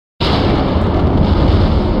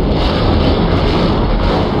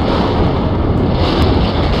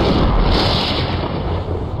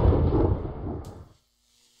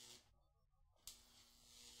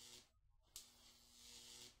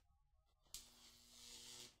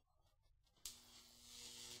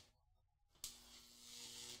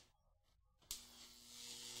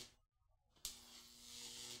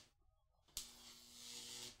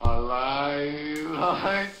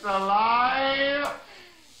It's alive!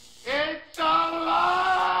 It's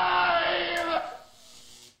alive!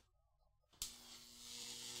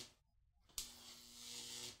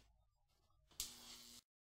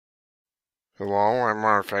 Hello, I'm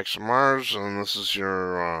Artifacts of Mars, and this is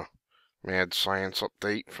your mad science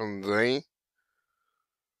update from the day.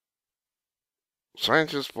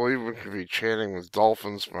 Scientists believe we could be chatting with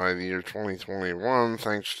dolphins by the year 2021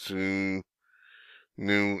 thanks to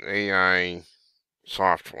new AI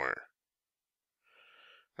software.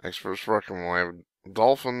 Experts reckon we'll have a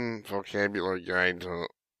dolphin vocabulary guide to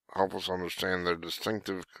help us understand their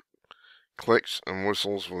distinctive clicks and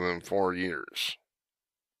whistles within 4 years.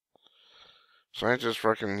 Scientists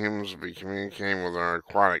reckon humans will be communicating with our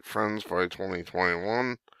aquatic friends by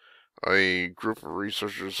 2021. A group of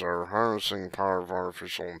researchers are harnessing the power of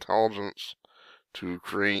artificial intelligence to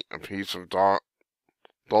create a piece of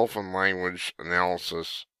dolphin language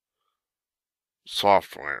analysis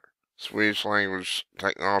software. Swedish language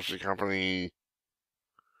technology company,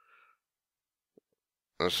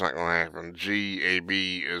 that's not going to happen, GAB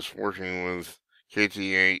is working with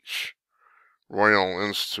KTH Royal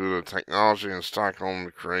Institute of Technology in Stockholm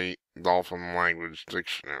to create Dolphin Language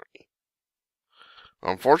Dictionary.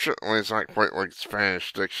 Unfortunately, it's not quite like the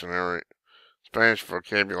Spanish dictionary, Spanish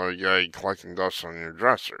vocabulary guide collecting dust on your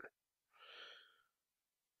dresser,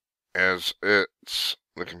 as it's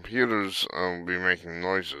the computers will be making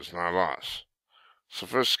noises, not us.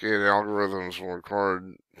 Sophisticated algorithms will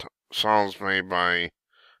record sounds made by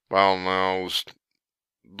bottlenose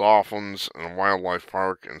dolphins in a wildlife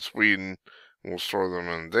park in Sweden. We'll store them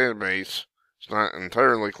in a database. It's not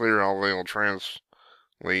entirely clear how they will translate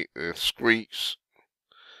the squeaks,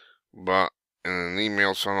 but in an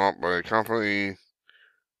email sent out by the company,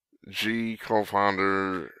 G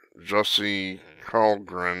co-founder Jussi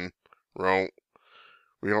Karlgren wrote,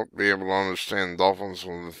 "We hope to be able to understand dolphins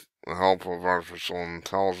with the help of artificial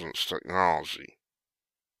intelligence technology.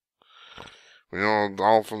 We know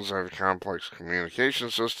dolphins have a complex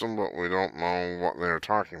communication system, but we don't know what they are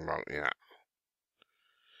talking about yet."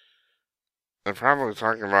 They're probably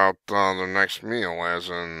talking about their next meal, as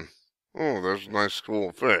in, "Oh, there's a nice school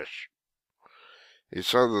of fish." He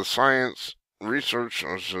said the science research,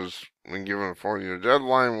 which has been given a 4-year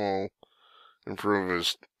deadline, will improve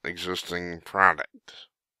his existing products.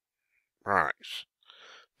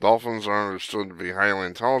 Dolphins are understood to be highly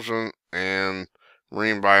intelligent, and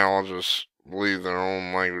marine biologists believe their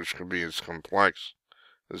own language could be as complex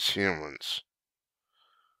as humans.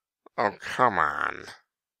 Oh, come on.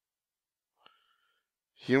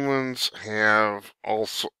 Humans have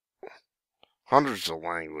also hundreds of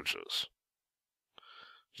languages.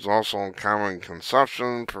 There's also a common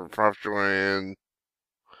conception perpetuated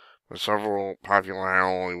by several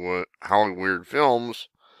popular Hollywood films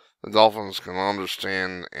that dolphins can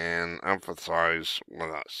understand and empathize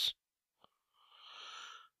with us.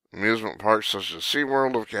 Amusement parks such as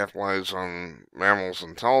SeaWorld have capitalized on mammals'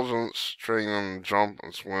 intelligence, training them to jump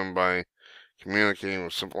and swim by communicating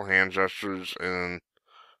with simple hand gestures and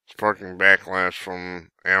sparking backlash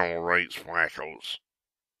from animal rights wackos.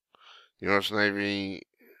 U.S. Navy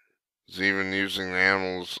is even using the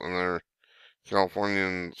animals in their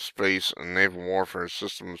Californian Space and Naval Warfare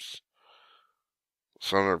Systems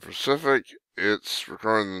Center Pacific. It's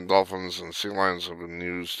recording the dolphins and sea lions have been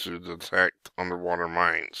used to detect underwater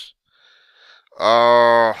mines.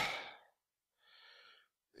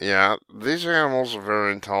 Yeah, these animals are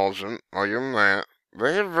very intelligent, I'll give them that.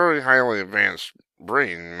 They have a very highly advanced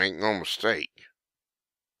brain, make no mistake.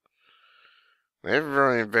 They have a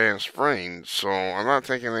very advanced brain, so I'm not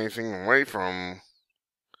taking anything away from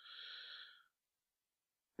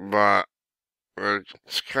them, but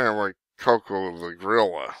it's kind of like Koko the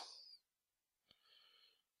gorilla.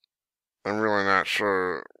 I'm really not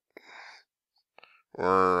sure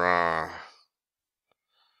where,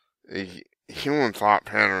 a human thought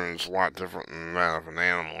pattern is a lot different than that of an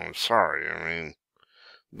animal. I'm sorry, I mean,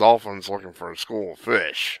 dolphins looking for a school of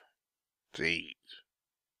fish to eat.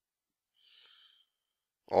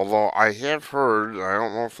 Although I have heard, I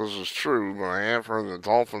don't know if this is true, but I have heard that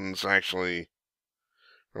dolphins actually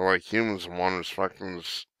are like humans in one respect, and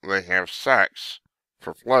they have sex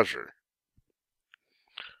for pleasure.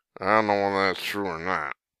 I don't know whether that's true or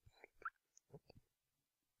not,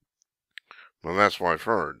 but that's what I've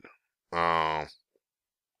heard.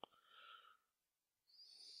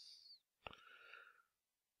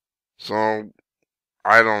 So,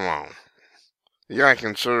 I don't know. You gotta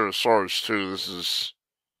consider the source, too. This is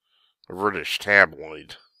a British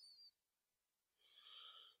tabloid.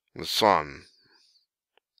 The Sun.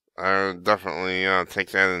 I would definitely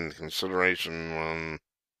take that into consideration when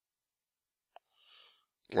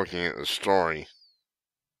looking at the story.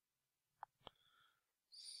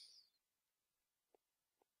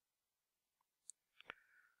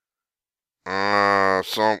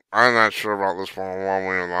 So I'm not sure about this one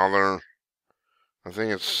way or the other. I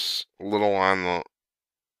think it's a little on the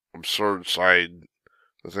absurd side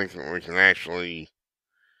to think that we can actually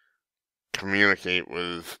communicate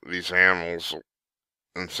with these animals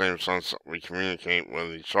in the same sense that we communicate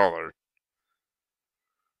with each other.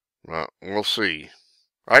 But we'll see.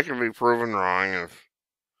 I could be proven wrong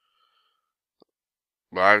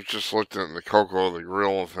but I've just looked at the Koko the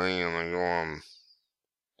gorilla thing and I'm going,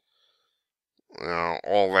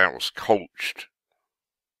 all that was coached.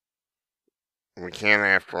 We can't,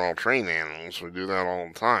 after all, train animals. We do that all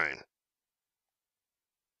the time.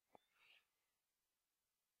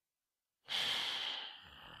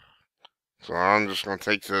 So I'm just going to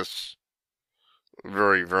take this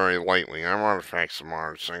very, very lightly. I'm Artifacts of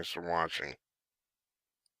Mars. Thanks for watching.